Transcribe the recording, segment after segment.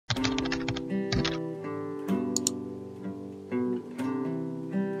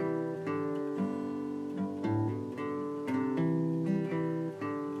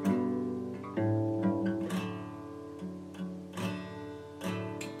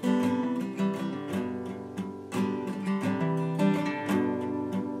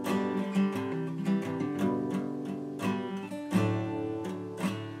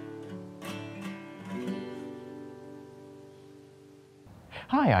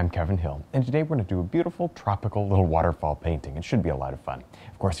Hi, I'm Kevin Hill, and today we're going to do a beautiful tropical little waterfall painting. It should be a lot of fun.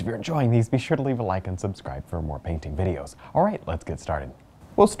 Of course, if you're enjoying these, be sure to leave a like and subscribe for more painting videos. All right, let's get started.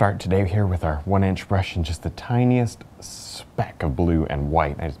 We'll start today here with our 1-inch brush and just the tiniest speck of blue and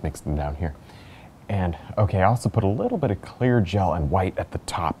white. I just mixed them down here. And okay, I also put a little bit of clear gel and white at the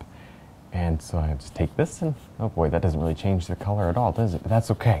top. And so I just take this and, oh boy, that doesn't really change the color at all, does it? But that's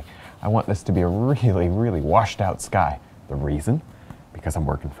okay. I want this to be a really, really washed out sky. The reason? Because I'm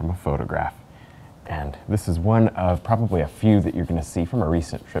working from a photograph. And this is one of probably a few that you're going to see from a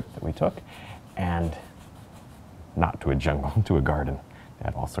recent trip that we took. And not to a jungle, to a garden. They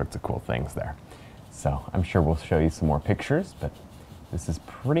had all sorts of cool things there. So I'm sure we'll show you some more pictures, but this is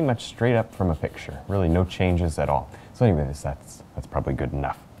pretty much straight up from a picture. Really no changes at all. So anyways, that's probably good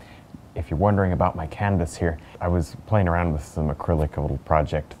enough. If you're wondering about my canvas here, I was playing around with some acrylic, a little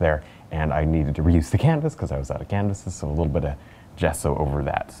project there, and I needed to reuse the canvas because I was out of canvases, so a little bit of gesso over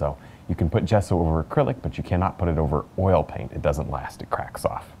that. So you can put gesso over acrylic, but you cannot put it over oil paint. It doesn't last, it cracks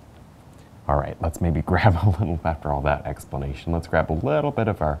off. All right, let's maybe grab a little, after all that explanation, let's grab a little bit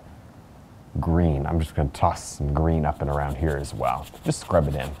of our green. I'm just going to toss some green up and around here as well. Just scrub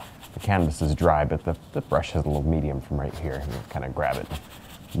it in. The canvas is dry, but the brush has a little medium from right here. You kind of grab it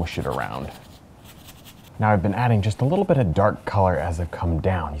and mush it around. Now I've been adding just a little bit of dark color as I've come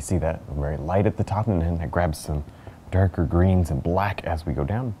down. You see that very light at the top, and then I grab some darker greens and black as we go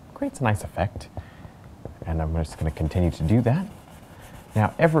down. Creates a nice effect. And I'm just going to continue to do that.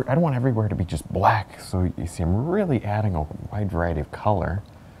 Now, I don't want everywhere to be just black, so you see I'm really adding a wide variety of color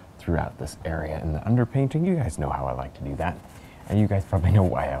throughout this area. In the underpainting, you guys know how I like to do that. And you guys probably know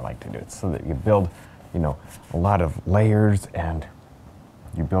why I like to do it, so that you build, a lot of layers and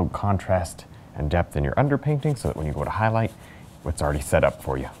you build contrast and depth in your underpainting so that when you go to highlight, it's already set up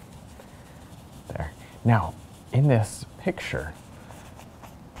for you. There. Now, in this picture,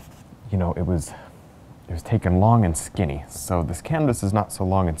 it was taken long and skinny. So this canvas is not so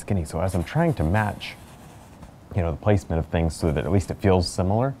long and skinny. So as I'm trying to match, the placement of things so that at least it feels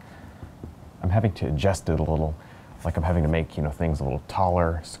similar, I'm having to adjust it a little, like I'm having to make, things a little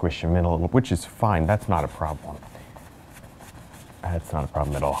taller, squish them in a little, which is fine. That's not a problem. That's not a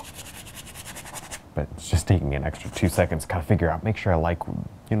problem at all. But it's just taking an extra 2 seconds to kind of figure out, make sure I like,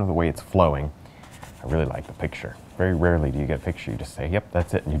 the way it's flowing. I really like the picture. Very rarely do you get a picture, you just say, yep,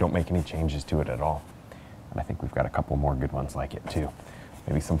 that's it, and you don't make any changes to it at all. And I think we've got a couple more good ones like it too.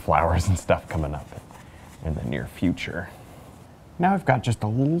 Maybe some flowers and stuff coming up in the near future. Now I've got just a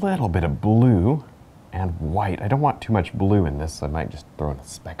little bit of blue and white. I don't want too much blue in this, so I might just throw in a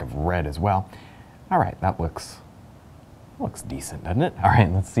speck of red as well. All right, that looks decent, doesn't it? All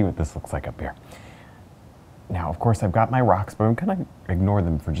right, let's see what this looks like up here. Now, of course, I've got my rocks, but I'm going to ignore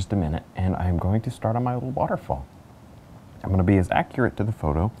them for just a minute, and I'm going to start on my little waterfall. I'm going to be as accurate to the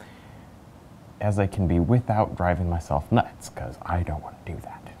photo as I can be without driving myself nuts, because I don't want to do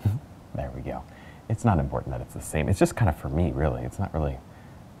that. There we go. It's not important that it's the same. It's just kind of for me, really. It's not really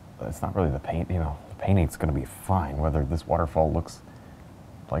the paint. The painting's going to be fine, whether this waterfall looks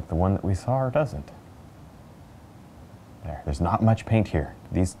like the one that we saw or doesn't. There's not much paint here.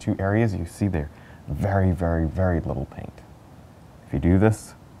 These two areas, you see there, very, very, very little paint. If you do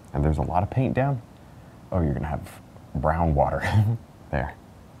this, and there's a lot of paint down, oh, you're going to have brown water. There.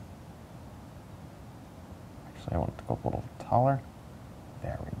 Actually, I want it to go a little taller.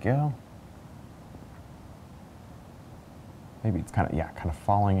 There we go. Maybe it's kind of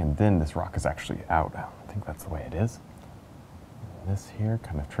falling, and then this rock is actually out. I think that's the way it is. And this here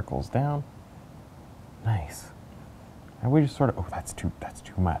kind of trickles down. Nice. And we just sort of, oh, that's too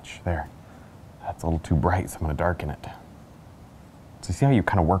much there. That's a little too bright, so I'm going to darken it. So see how you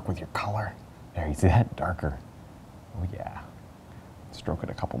kind of work with your color? There, you see that? Darker. Oh yeah. Stroke it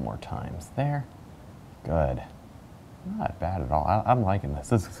a couple more times there. Good. Not bad at all. I'm liking this.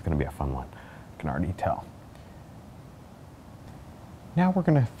 This is going to be a fun one. I can already tell. Now we're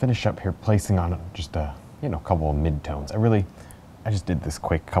going to finish up here placing on just a, couple of mid-tones. I just did this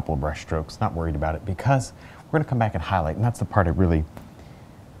quick couple of brush strokes, not worried about it, because we're going to come back and highlight, and that's the part I really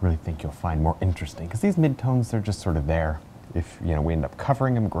think you'll find more interesting, because these mid-tones, they're just sort of there. If we end up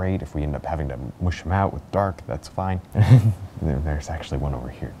covering them, great. If we end up having to mush them out with dark, that's fine. There's actually one over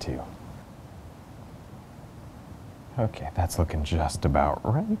here too. Okay, that's looking just about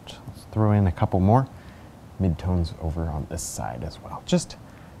right. Let's throw in a couple more mid-tones over on this side as well, just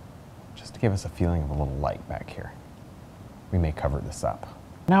to give us a feeling of a little light back here. We may cover this up.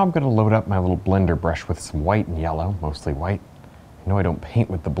 Now I'm going to load up my little blender brush with some white and yellow, mostly white. I know I don't paint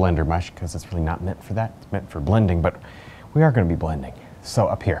with the blender much because it's really not meant for that. It's meant for blending, but we are going to be blending. So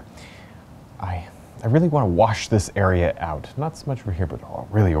up here, I I really want to wash this area out. Not so much over here, but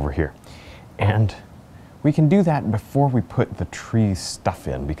really over here. And we can do that before we put the tree stuff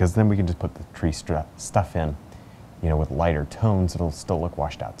in, because then we can just put the tree stuff in, you know, with lighter tones. It'll still look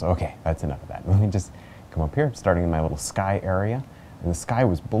washed out. So, okay, that's enough of that. Let me just come up here, starting in my little sky area. And the sky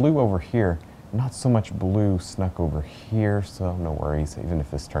was blue over here, not so much blue snuck over here, so no worries. Even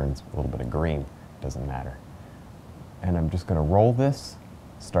if this turns a little bit of green, it doesn't matter. And I'm just gonna roll this,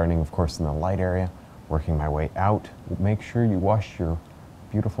 starting of course in the light area, working my way out. Make sure you wash your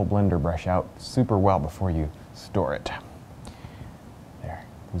beautiful blender brush out super well before you store it. There,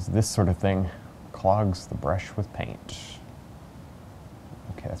 because this sort of thing clogs the brush with paint.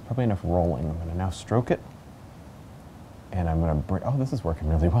 Okay, that's probably enough rolling. I'm gonna now stroke it. And I'm gonna bring, oh, this is working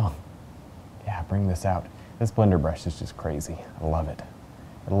really well. Yeah, bring this out. This blender brush is just crazy. I love it.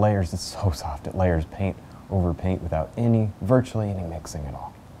 It layers, it's so soft. It layers paint over paint without virtually any mixing at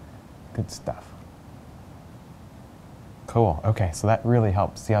all. Good stuff. Cool, okay, so that really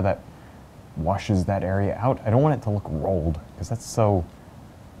helps. See how that washes that area out? I don't want it to look rolled, because that's so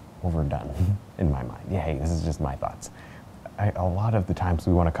overdone in my mind. Yeah, hey, this is just my thoughts. A lot of the times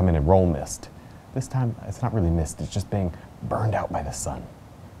we want to come in and roll mist. This time, it's not really mist, it's just being burned out by the sun.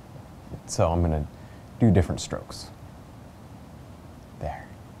 So I'm gonna do different strokes. There.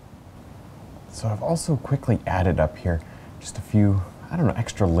 So I've also quickly added up here just a few, I don't know,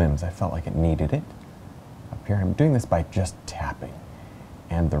 extra limbs. I felt like it needed it. Up here, I'm doing this by just tapping.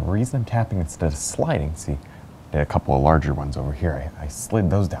 And the reason I'm tapping instead of sliding, see, I did a couple of larger ones over here. I slid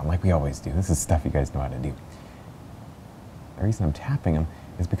those down like we always do. This is stuff you guys know how to do. The reason I'm tapping them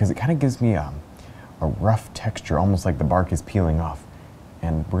is because it kind of gives me a rough texture, almost like the bark is peeling off.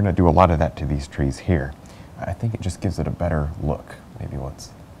 And we're gonna do a lot of that to these trees here. I think it just gives it a better look. Maybe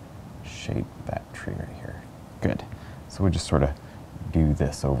let's shape that tree right here. Good. So we just sort of do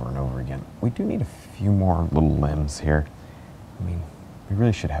this over and over again. We do need a few more little limbs here. I mean, we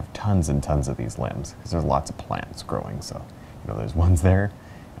really should have tons and tons of these limbs, because there's lots of plants growing. So, you know, there's ones there.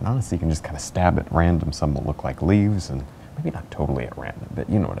 And honestly, you can just kind of stab at random. Some will look like leaves, and maybe not totally at random, but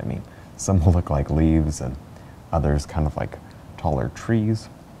you know what I mean. Some will look like leaves and others kind of like taller trees.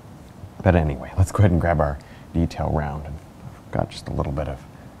 But anyway, let's go ahead and grab our detail round. And I've got just a little bit of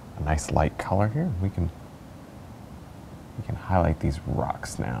a nice light color here. We can highlight these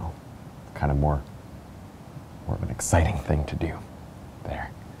rocks now. Kind of more of an exciting thing to do.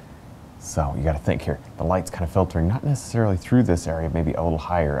 There. So you got to think here, the light's kind of filtering not necessarily through this area, maybe a little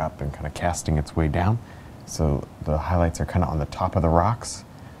higher up and kind of casting its way down. So the highlights are kind of on the top of the rocks,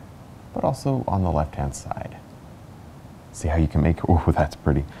 but also on the left-hand side. See how you can make, oh, that's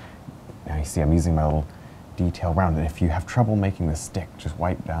pretty. Now you see I'm using my little detail round, and if you have trouble making this stick, just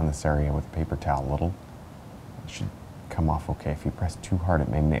wipe down this area with a paper towel a little. It should come off okay. If you press too hard, it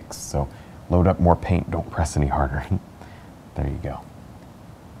may mix. So load up more paint, don't press any harder. There you go.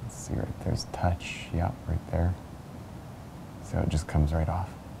 Let's see, right there's touch, yeah, right there. So it just comes right off.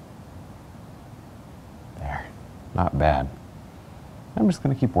 There, not bad. I'm just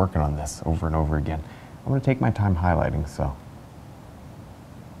gonna keep working on this over and over again. I'm gonna take my time highlighting, so.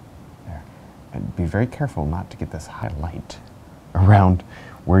 There. And be very careful not to get this highlight around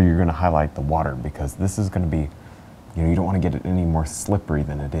where you're gonna highlight the water, because this is gonna be, you know, you don't wanna get it any more slippery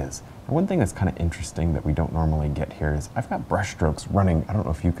than it is. And one thing that's kind of interesting that we don't normally get here is I've got brush strokes running, I don't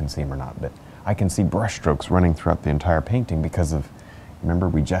know if you can see them or not, but I can see brush strokes running throughout the entire painting because of, remember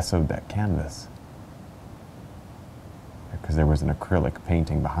we gessoed that canvas. Because there was an acrylic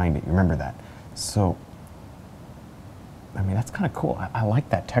painting behind it. You remember that? So, I mean, that's kind of cool. I like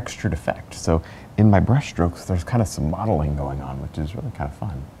that textured effect. So in my brush strokes, there's kind of some modeling going on, which is really kind of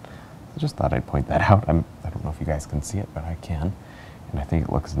fun. I just thought I'd point that out. I don't know if you guys can see it, but I can. And I think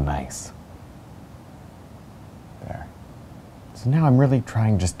it looks nice. There. So now I'm really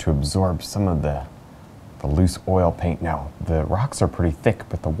trying just to absorb some of the loose oil paint. Now, the rocks are pretty thick,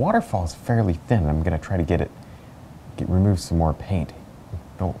 but the waterfall is fairly thin. I'm gonna try to remove some more paint. I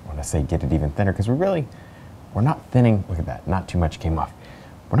don't want to say get it even thinner, because we're not thinning, look at that, not too much came off.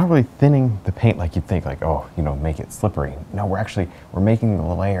 We're not really thinning the paint like you'd think, like, oh, you know, make it slippery. No, we're making the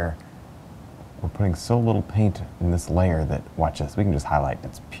layer, we're putting so little paint in this layer that, watch this, we can just highlight,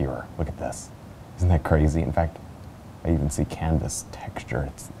 it's pure. Look at this. Isn't that crazy? In fact, I even see canvas texture.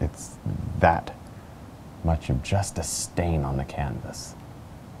 It's that much of just a stain on the canvas.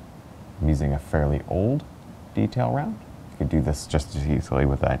 I'm using a fairly old detail round. You could do this just as easily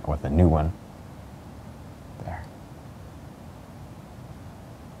with a new one. There.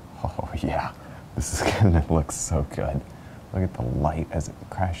 Oh yeah, this is gonna look so good. Look at the light as it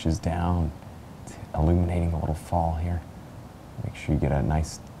crashes down. It's illuminating a little fall here. Make sure you get a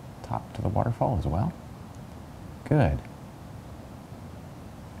nice top to the waterfall as well? Good.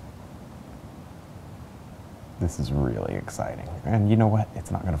 This is really exciting. And you know what?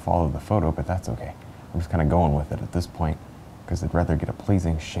 It's not going to follow the photo, but that's okay. I'm just kind of going with it at this point because I'd rather get a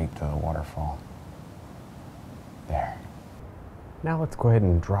pleasing shape to the waterfall. There. Now let's go ahead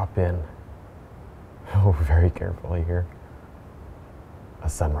and drop in, oh, very carefully here, a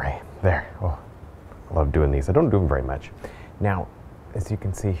sun ray. There. Oh, I love doing these. I don't do them very much. Now, as you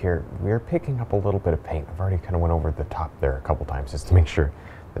can see here, we're picking up a little bit of paint. I've already kind of went over the top there a couple times just to make sure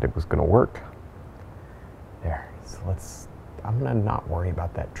that it was going to work. There. So I'm going to not worry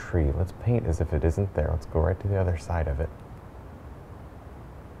about that tree. Let's paint as if it isn't there. Let's go right to the other side of it.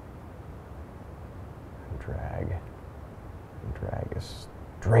 And drag as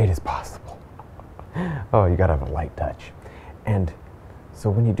straight as possible. Oh, you got to have a light touch. And so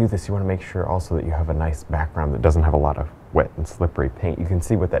when you do this, you want to make sure also that you have a nice background that doesn't have a lot of wet and slippery paint. You can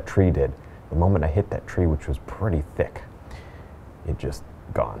see what that tree did. The moment I hit that tree, which was pretty thick, it just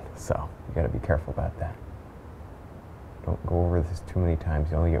gone. So you got to be careful about that. Don't go over this too many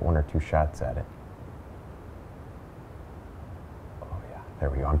times. You only get 1 or 2 shots at it. Oh yeah, there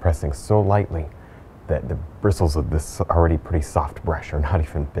we go. I'm pressing so lightly that the bristles of this already pretty soft brush are not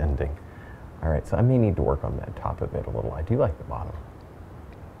even bending. All right, so I may need to work on that top of it a little. I do like the bottom.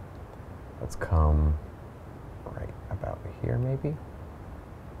 Let's come right about here, maybe.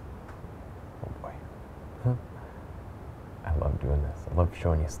 Oh boy. Huh. I love doing this. I love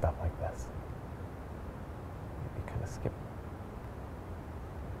showing you stuff like this. Maybe kind of skip.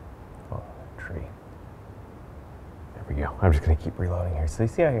 Oh, that tree. There we go. I'm just going to keep reloading here. So you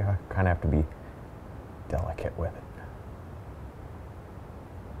see how you kind of have to be delicate with it.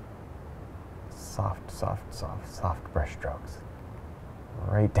 Soft, soft, soft, soft brush strokes.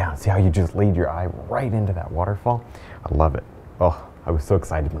 Right down. See how you just lead your eye right into that waterfall? I love it. Oh, I was so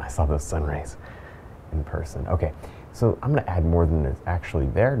excited when I saw those sun rays in person. Okay, so I'm going to add more than is actually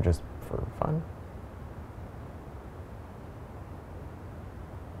there just for fun,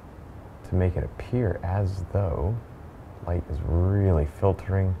 to make it appear as though light is really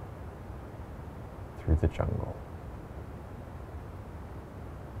filtering through the jungle.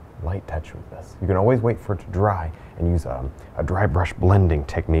 Light touch with this. You can always wait for it to dry and use a dry brush blending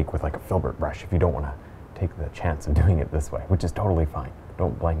technique with like a filbert brush if you don't want to take the chance of doing it this way, which is totally fine.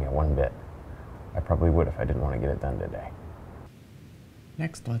 Don't blame it one bit. I probably would if I didn't want to get it done today.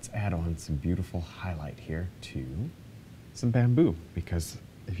 Next, let's add on some beautiful highlight here to some bamboo, because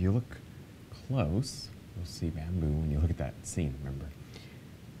if you look close, you'll see bamboo when you look at that scene, remember?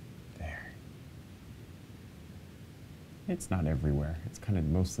 There. It's not everywhere. It's kind of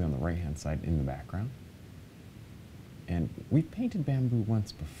mostly on the right-hand side in the background. And we've painted bamboo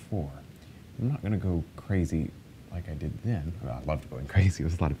once before. I'm not going to go crazy like I did then. Well, I loved going crazy. It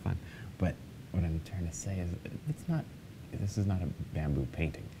was a lot of fun. But what I'm trying to say is this is not a bamboo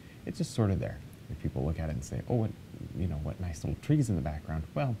painting. It's just sort of there. If people look at it and say, oh, what nice little trees in the background.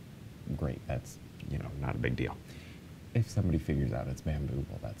 Well, great. That's, not a big deal. If somebody figures out it's bamboo,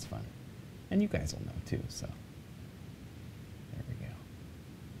 well, that's fun. And you guys will know too, so. There we go.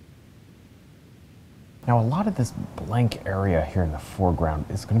 Now, a lot of this blank area here in the foreground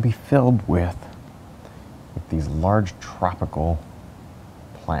is going to be filled with these large tropical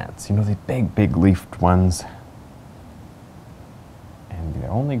plants. These big, big leafed ones. And they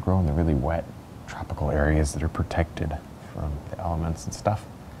only grow in the really wet tropical areas that are protected from the elements and stuff.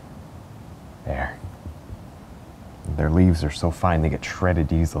 There. Their leaves are so fine they get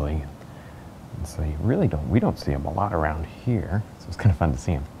shredded easily. And so we don't see them a lot around here. So it's kind of fun to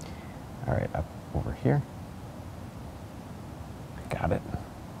see them. All right, up over here. Got it.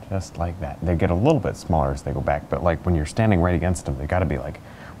 Just like that. They get a little bit smaller as they go back, but like when you're standing right against them, they got to be like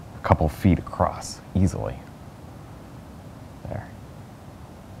a couple feet across easily. There.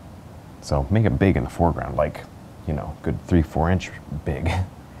 So make it big in the foreground, like, good 3-4 inch big.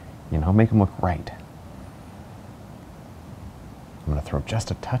 Make them look right. I'm going to throw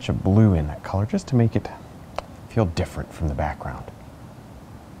just a touch of blue in that color just to make it feel different from the background.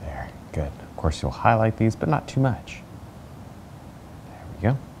 There, good. Of course, you'll highlight these, but not too much. There we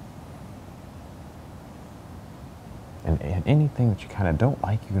go. And anything that you kind of don't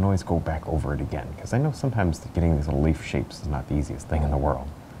like, you can always go back over it again, because I know sometimes getting these little leaf shapes is not the easiest thing in the world.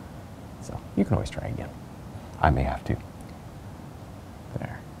 So you can always try again. I may have to.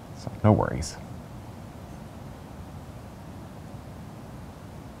 There. So no worries.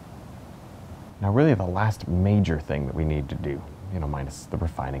 Now really the last major thing that we need to do, minus the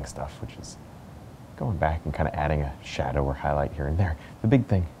refining stuff, which is going back and kind of adding a shadow or highlight here and there. The big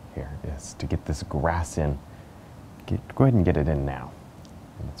thing here is to get this grass in. Go ahead and get it in now.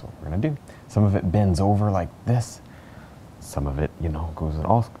 And that's what we're gonna do. Some of it bends over like this. Some of it, you know, goes in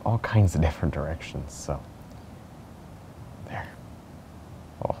all kinds of different directions. So there.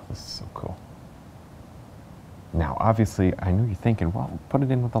 Oh, this is so cool. Now, obviously, I know you're thinking, well, put it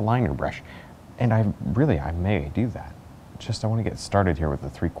in with a liner brush. And I may do that. Just I want to get started here with the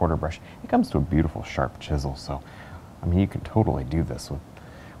 3/4 brush. It comes to a beautiful sharp chisel, so I mean you can totally do this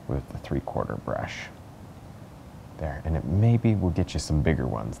with the 3/4 brush. There, and it maybe will get you some bigger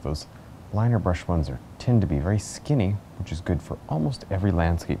ones. Those liner brush ones tend to be very skinny, which is good for almost every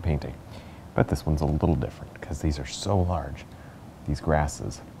landscape painting. But this one's a little different because these are so large, these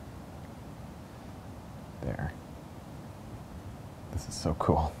grasses. There. This is so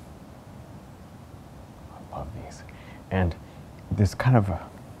cool. I love these. And there's kind of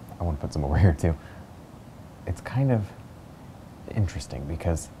I want to put some over here too. It's kind of interesting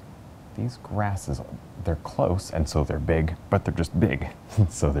because these grasses, they're close and so they're big, but they're just big,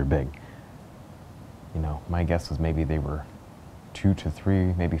 so they're big. You know, my guess was maybe they were 2 to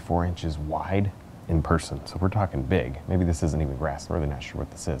 3, maybe 4 inches wide in person. So we're talking big. Maybe this isn't even grass. I'm really not sure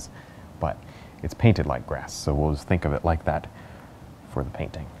what this is, but it's painted like grass. So we'll just think of it like that for the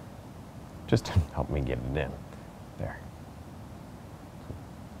painting. Just to help me get it in. There.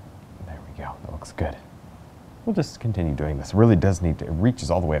 There we go. That looks good. We'll just continue doing this. It really does need to, it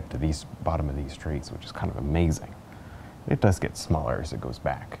reaches all the way up to these bottom of these trees, which is kind of amazing. It does get smaller as it goes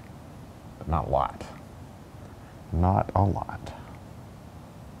back, but not a lot. Not a lot.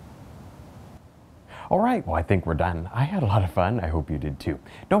 All right, well, I think we're done. I had a lot of fun. I hope you did too.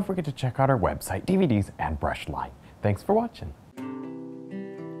 Don't forget to check out our website, DVDs, and brush line. Thanks for watching.